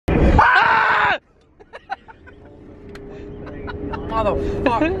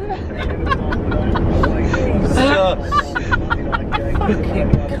motherfucker.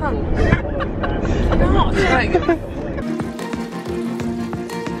 Fucking cunt.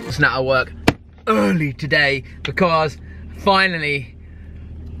 It's not at work early today because finally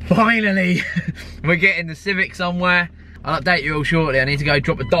we're getting the Civic somewhere. I'll update you all shortly. I need to go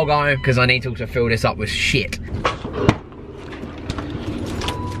drop the dog home because I need to also fill this up with shit.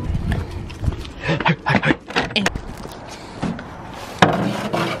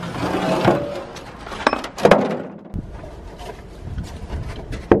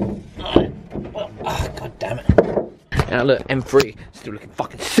 God damn it. Now look, M3, still looking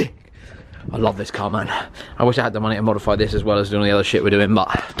fucking sick. I love this car, man. I wish I had the money to modify this as well as doing all the other shit we're doing,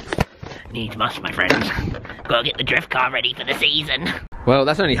 but needs must, my friends. Gotta get the drift car ready for the season. Well,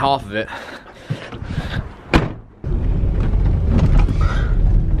 that's only half of it.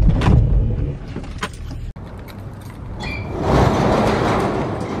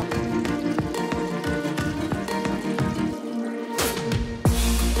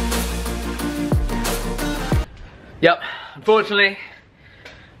 Yep, unfortunately,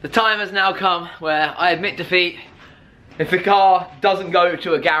 the time has now come where I admit defeat. If the car doesn't go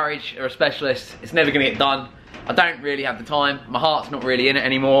to a garage or a specialist, it's never gonna get done. I don't really have the time. My heart's not really in it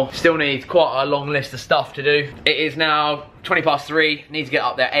anymore. Still need quite a long list of stuff to do. It is now 3:20. Need to get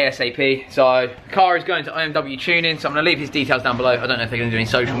up there ASAP. So the car is going to OMW tuning. So I'm gonna leave his details down below. I don't know if they're gonna do any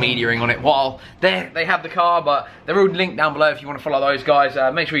social mediaing on it while they have the car, but they're all linked down below if you want to follow those guys.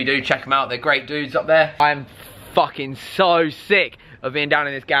 Make sure you do check them out. They're great dudes up there. I'm fucking so sick of being down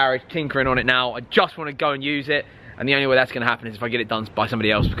in this garage tinkering on it now. I just want to go and use it. And the only way that's going to happen is if I get it done by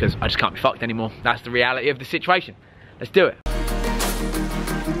somebody else because I just can't be fucked anymore. That's the reality of the situation. Let's do it.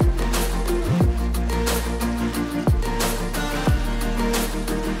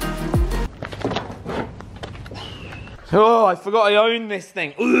 Oh, I forgot I own this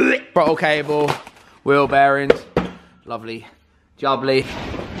thing. Throttle cable, wheel bearings, lovely, jubbly.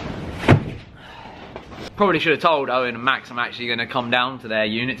 Probably should have told Owen and Max I'm actually going to come down to their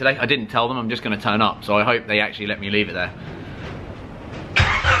unit today. I didn't tell them, I'm just going to turn up, so I hope they actually let me leave it there.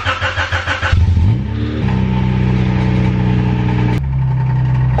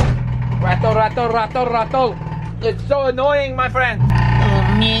 Rato. It's so annoying, my friend.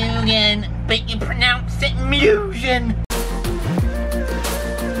 Oh, Mugen, but you pronounce it Mugen.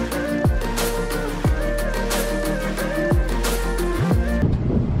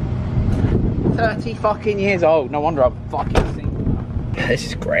 30 fucking years old. No wonder I'm fucking single. This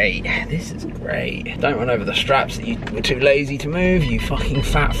is great. This is great. Don't run over the straps that you were too lazy to move, you fucking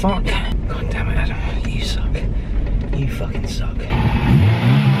fat fuck. God damn it, Adam. You suck. You fucking suck.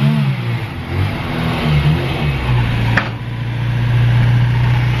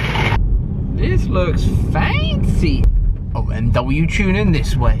 This looks fancy. OMW tuning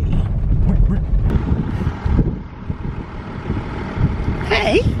this way.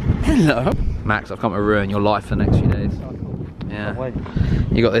 Hey. Hello. Max, I've come to ruin your life for the next few days. Yeah.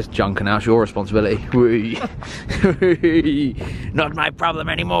 You got this junk now, it's your responsibility. Not my problem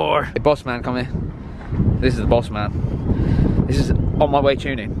anymore. Hey, boss man, come here. This is the boss man. This is on my way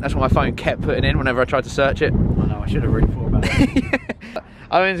tuning. That's what my phone kept putting in whenever I tried to search it. I know, I should have really thought about it.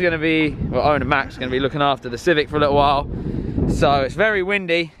 Owen and Max are going to be looking after the Civic for a little while. So it's very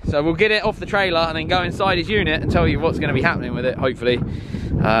windy, so we'll get it off the trailer and then go inside his unit and tell you what's going to be happening with it, hopefully.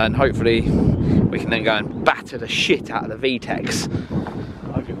 And hopefully we can then go and batter the shit out of the VTEX.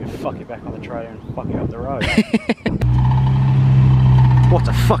 I hope you can fuck it back on the trailer and fuck it up the road. What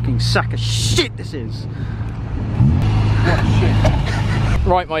a fucking sack of shit this is. What shit.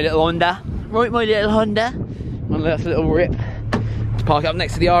 Right, my little Honda. Right, my little Honda. My little rip. Let's park it up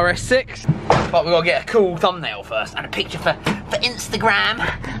next to the RS6. But we've got to get a cool thumbnail first and a picture for Instagram.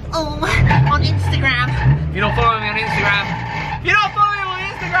 Oh, on Instagram. If you're not following me on Instagram,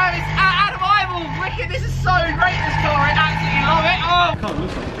 it's Adam Eyeball. Wicked, this is so great, this car. I absolutely love it. Oh. Can't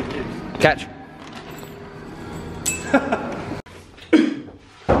look like it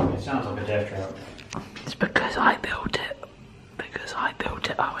is. It sounds like a death trap. It's because I built it.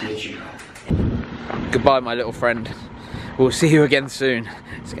 Owen. Did you? Goodbye, my little friend. We'll see you again soon.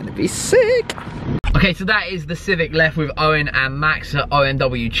 It's gonna be sick. Okay, so that is the Civic left with Owen and Max at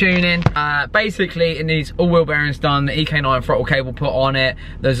OMW Tuning. Basically, it needs all wheel bearings done, the EK9 throttle cable put on it.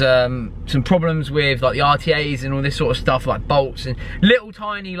 There's some problems with like the RTAs and all this sort of stuff, like bolts and little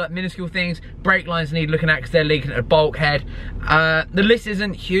tiny, like minuscule things. Brake lines need looking at because they're leaking at the bulkhead. The list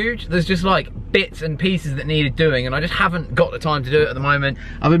isn't huge. There's just like bits and pieces that needed doing, and I just haven't got the time to do it at the moment.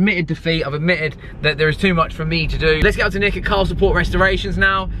 I've admitted defeat. I've admitted that there is too much for me to do. Let's get out to Nick at Car Support Restorations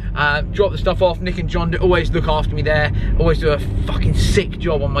now. Drop the stuff off. Nick and John always look after me there, always do a fucking sick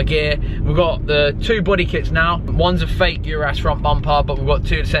job on my gear. We've got the 2 body kits now. One's a fake Euras front bumper, but we've got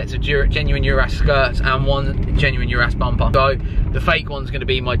 2 sets of genuine Euras skirts and 1 genuine Euras bumper. So the fake one's gonna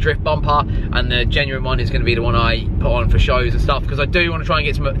be my drift bumper, and the genuine one is gonna be the one I put on for shows and stuff, because I do want to try and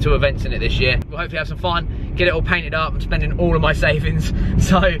get to events in it this year. We'll hopefully have some fun, get it all painted up. I'm spending all of my savings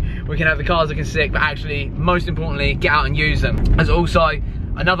so we can have the cars looking sick, but actually, most importantly, get out and use them. There's also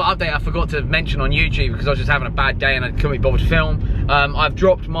another update I forgot to mention on YouTube because I was just having a bad day and I couldn't be bothered to film. I've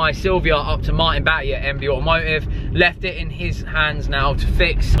dropped my Silvia up to Martin Batty at MB Automotive, left it in his hands now to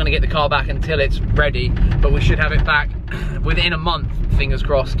fix. I'm gonna get the car back until it's ready, but we should have it back within a month, fingers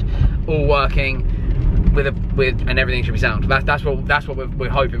crossed, all working and everything should be sound. That's what we're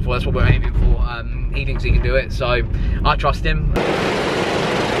hoping for, that's what we're aiming for. He thinks he can do it, so I trust him.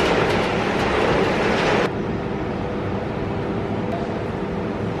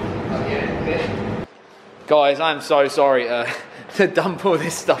 Guys, I'm so sorry to dump all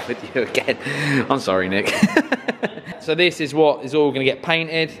this stuff with you again. I'm sorry, Nick. So this is what is all gonna get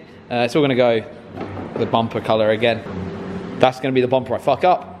painted. It's all gonna go the bumper color again. That's gonna be the bumper I fuck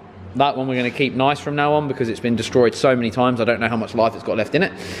up. That one we're gonna keep nice from now on because it's been destroyed so many times. I don't know how much life it's got left in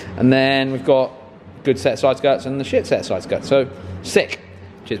it. And then we've got good set of side skirts and the shit set of side skirts. So, sick.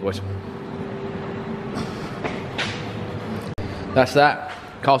 Cheers, boys. That's that.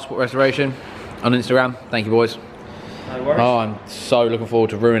 Car Sport Restoration on Instagram. Thank you, boys. No worries. Oh, I'm so looking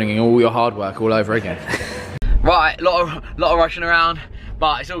forward to ruining all your hard work all over again. Right, lot of rushing around,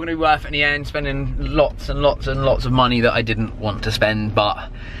 but it's all gonna be worth it in the end, spending lots and lots and lots of money that I didn't want to spend, but I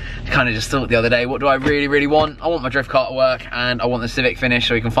kind of just thought the other day, what do I really, really want? I want my drift car to work, and I want the Civic finished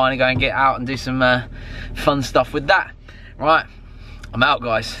so we can finally go and get out and do some fun stuff with that. Right, I'm out,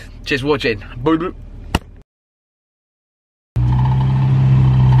 guys. Cheers for watching. Bye.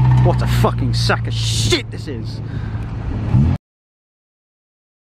 What a fucking sack of shit this is.